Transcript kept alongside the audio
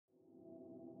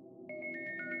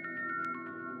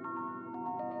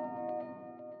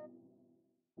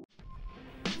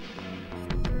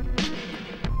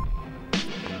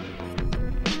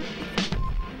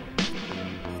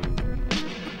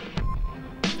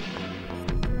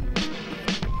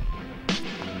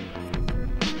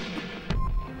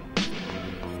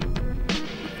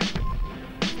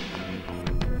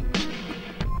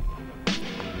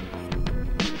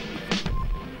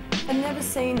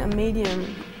seen a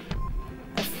medium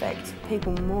affect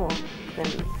people more than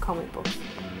comic books.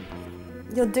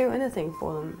 You'll do anything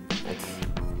for them.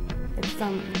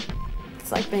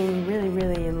 It's like being really,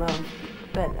 really in love,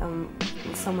 but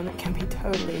with someone that can be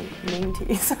totally mean to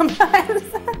you sometimes.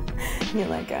 And you're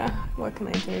like, what can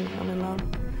I do? I'm in love.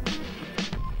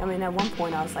 I mean, at one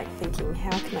point I was like thinking,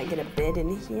 how can I get a bed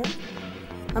in here?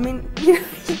 I mean, you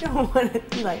don't want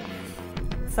to, like,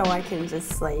 so I can just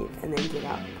sleep and then get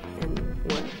up and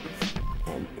work.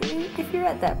 And if you're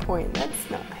at that point, that's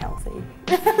not healthy.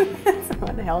 That's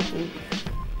not healthy.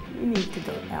 You need to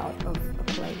go out of a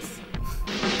place.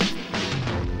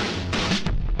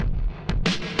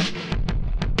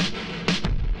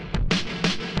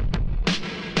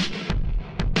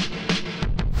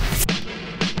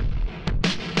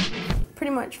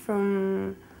 Pretty much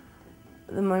from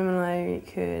the moment I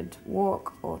could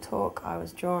walk or talk, I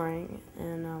was drawing,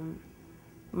 and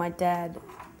my dad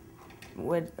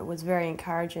was very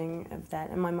encouraging of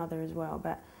that, and my mother as well.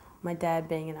 But my dad,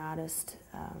 being an artist,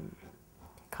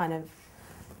 kind of,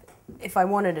 if I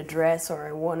wanted a dress or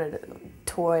I wanted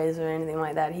toys or anything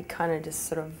like that, he'd kind of just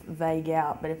sort of vague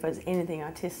out. But if it was anything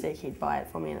artistic, he'd buy it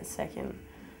for me in a second.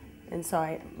 And so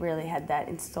I really had that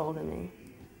installed in me.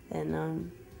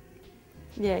 And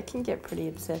yeah, it can get pretty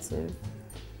obsessive.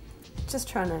 Just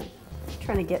trying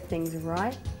to get things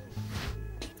right.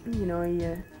 You know,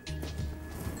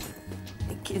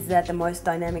 is that the most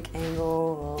dynamic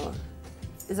angle, or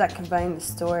is that conveying the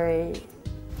story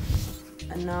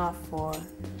enough, or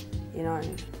you know,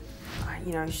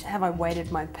 have I weighted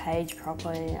my page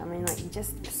properly? I mean, like, you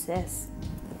just obsess.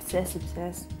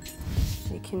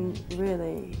 It can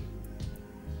really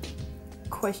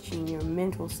question your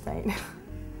mental state.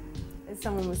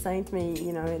 Someone was saying to me,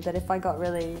 you know, that if I got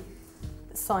really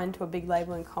signed to a big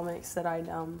label in comics, that I'd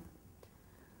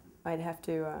have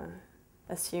to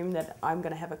assume that I'm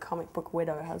going to have a comic book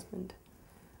widow husband.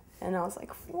 And I was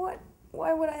like, what?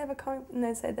 Why would I have a comic? And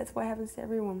they said that's what happens to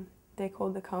everyone. They're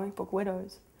called the comic book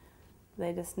widows.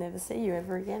 They just never see you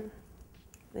ever again.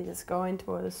 They just go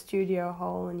into a studio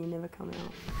hole and you never come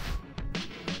out.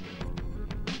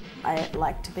 I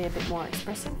like to be a bit more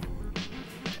expressive.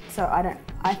 So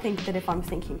I think that if I'm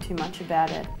thinking too much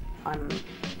about it, I'm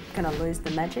going to lose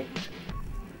the magic.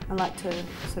 I like to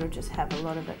sort of just have a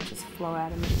lot of it just flow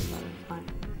out of me a lot of the time.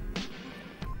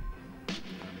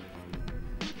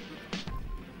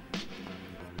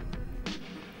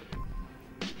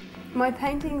 My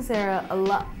paintings are a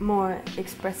lot more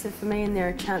expressive for me, and they're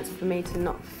a chance for me to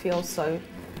not feel so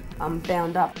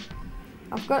bound up.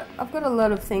 I've got a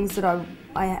lot of things that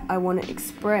I want to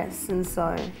express, and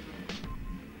so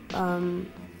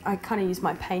I kind of use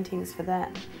my paintings for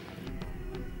that.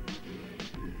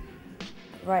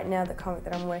 Right now the comic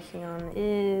that I'm working on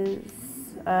is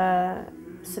a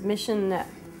submission that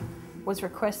was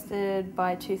requested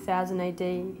by 2000 AD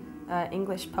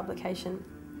English publication.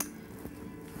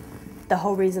 The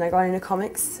whole reason I got into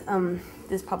comics,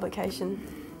 this publication.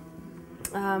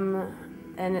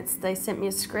 And they sent me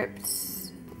a script,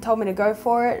 told me to go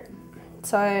for it,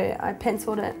 so I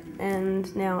penciled it,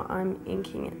 and now I'm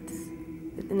inking it.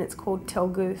 And it's called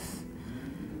Telguth,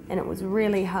 and it was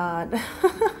really hard.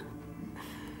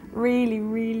 Really,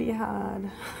 really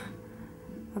hard.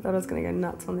 I thought I was going to go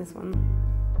nuts on this one.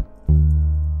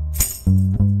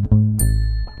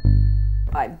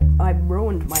 I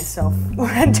ruined myself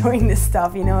doing this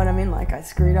stuff, you know what I mean? Like, I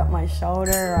screwed up my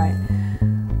shoulder,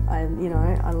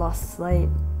 I lost sleep.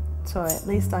 So at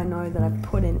least I know that I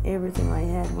put in everything I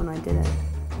had when I did it.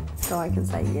 So I can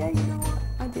say, yeah, you know what,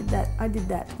 I did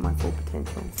that to my full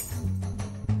potential.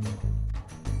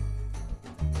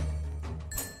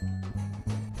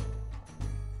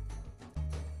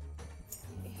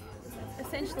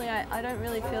 Essentially, I don't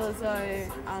really feel as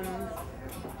though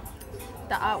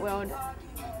the art world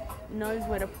knows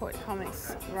where to put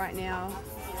comics right now.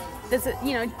 There's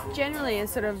generally a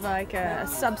sort of like a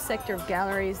subsector of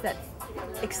galleries that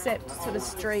accept sort of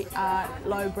street art,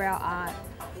 lowbrow art.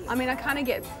 I mean, I kind of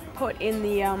get put in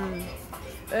the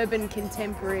urban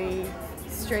contemporary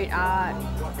street art,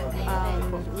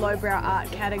 lowbrow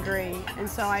art category, and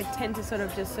so I tend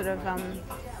to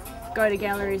go to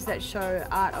galleries that show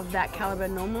art of that caliber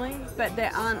normally, but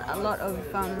there aren't a lot of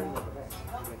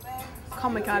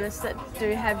comic artists that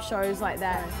do have shows like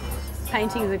that.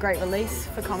 Painting is a great release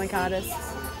for comic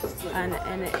artists, and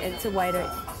it's a way to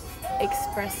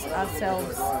express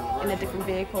ourselves in a different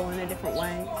vehicle, in a different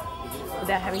way,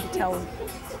 without having to tell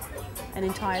an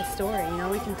entire story. You know,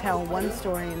 we can tell one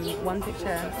story in one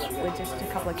picture with just a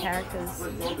couple of characters.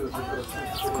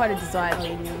 It's quite a desired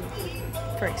medium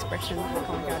for expression for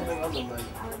comic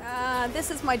artists.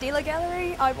 This is my dealer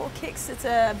gallery, Eyeball Kicks. It's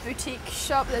a boutique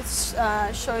shop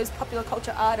that shows popular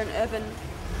culture art and urban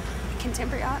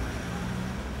contemporary art.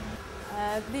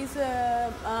 These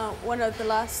are one of the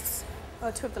last,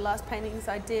 or two of the last paintings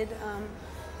I did,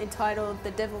 entitled The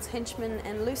Devil's Henchman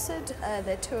and Lucid.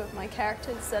 They're two of my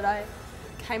characters that I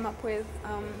came up with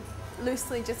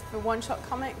loosely just for one-shot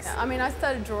comics. I mean, I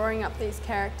started drawing up these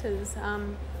characters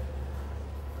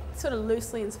sort of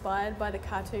loosely inspired by the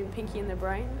cartoon Pinky and the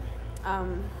Brain.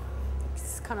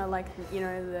 It's kind of like, you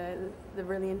know, the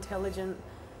really intelligent,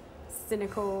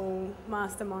 cynical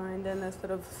mastermind and the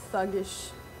sort of thuggish,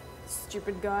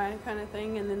 stupid guy kind of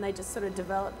thing, and then they just sort of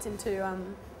developed into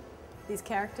these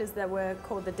characters that were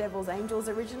called the Devil's Angels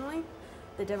originally,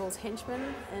 the Devil's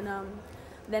Henchmen, and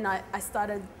then I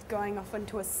started going off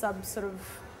into a sub sort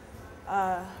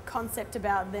of concept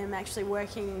about them actually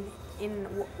working in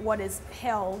what is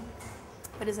hell,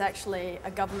 but is actually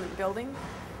a government building,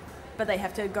 but they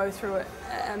have to go through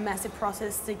a massive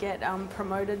process to get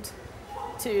promoted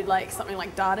to like something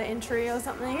like data entry or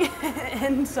something.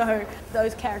 And so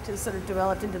those characters sort of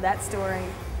developed into that story.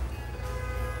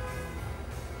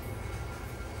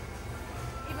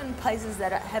 Even places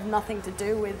that have nothing to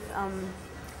do with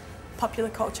popular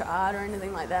culture art or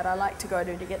anything like that, I like to go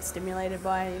to get stimulated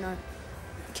by, you know,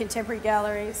 contemporary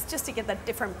galleries, just to get that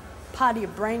different part of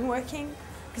your brain working,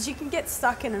 because you can get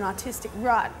stuck in an artistic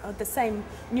rut of the same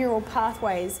neural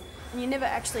pathways and you never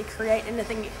actually create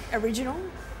anything original,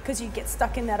 because you get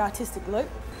stuck in that artistic loop.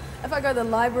 If I go to the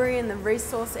library and the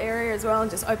resource area as well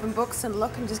and just open books and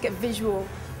look and just get visual,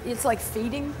 it's like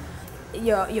feeding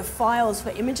your files for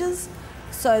images,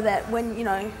 so that when, you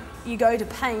know, you go to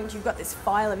paint, you've got this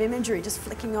file of imagery just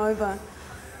flicking over.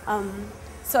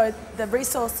 So the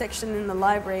resource section in the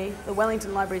library, the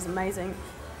Wellington Library, is amazing.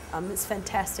 It's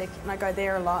fantastic, and I go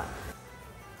there a lot.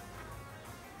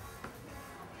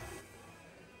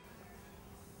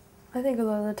 I think a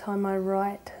lot of the time I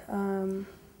write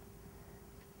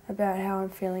about how I'm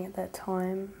feeling at that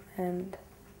time, and,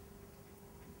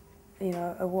 you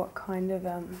know, what kind of,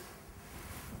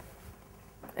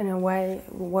 in a way,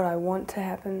 what I want to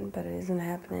happen but it isn't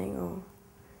happening,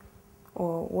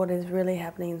 or what is really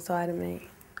happening inside of me.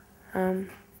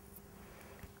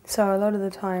 So a lot of the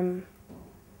time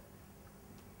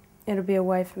it'll be a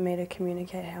way for me to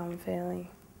communicate how I'm feeling,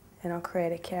 and I'll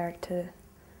create a character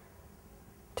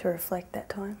to reflect that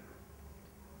time.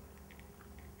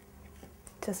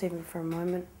 Just even for a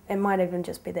moment. It might even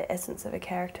just be the essence of a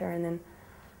character, and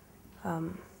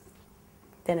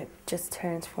then it just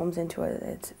transforms into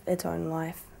its own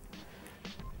life.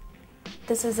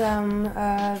 This is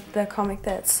the comic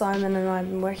that Simon and I have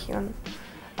been working on.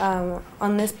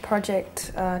 On this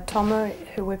project, Tomo,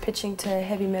 who we're pitching to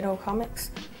Heavy Metal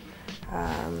Comics.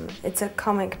 It's a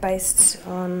comic based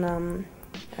on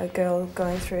a girl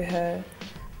going through her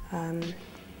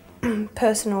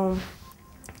personal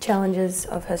challenges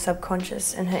of her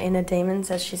subconscious and her inner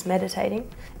demons as she's meditating,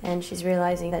 and she's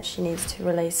realizing that she needs to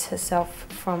release herself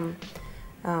from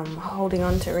holding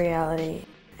on to reality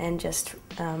and just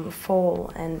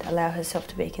fall and allow herself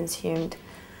to be consumed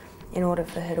in order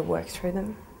for her to work through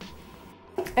them.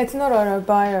 It's not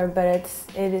autobio, but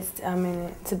it is. I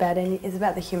mean, it's about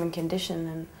the human condition,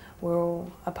 and we're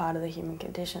all a part of the human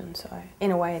condition. So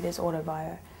in a way, it is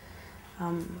autobio,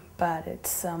 but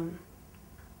it's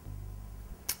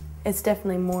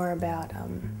definitely more about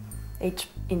each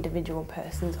individual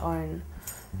person's own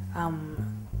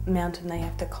mountain they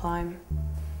have to climb,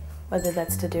 whether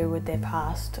that's to do with their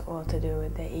past or to do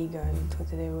with their ego or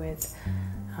to do with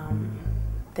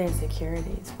their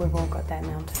insecurities. We've all got that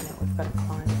mountain that we've got to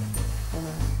climb.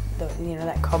 You know,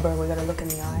 that cobra, we've got to look in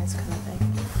the eyes kind of thing.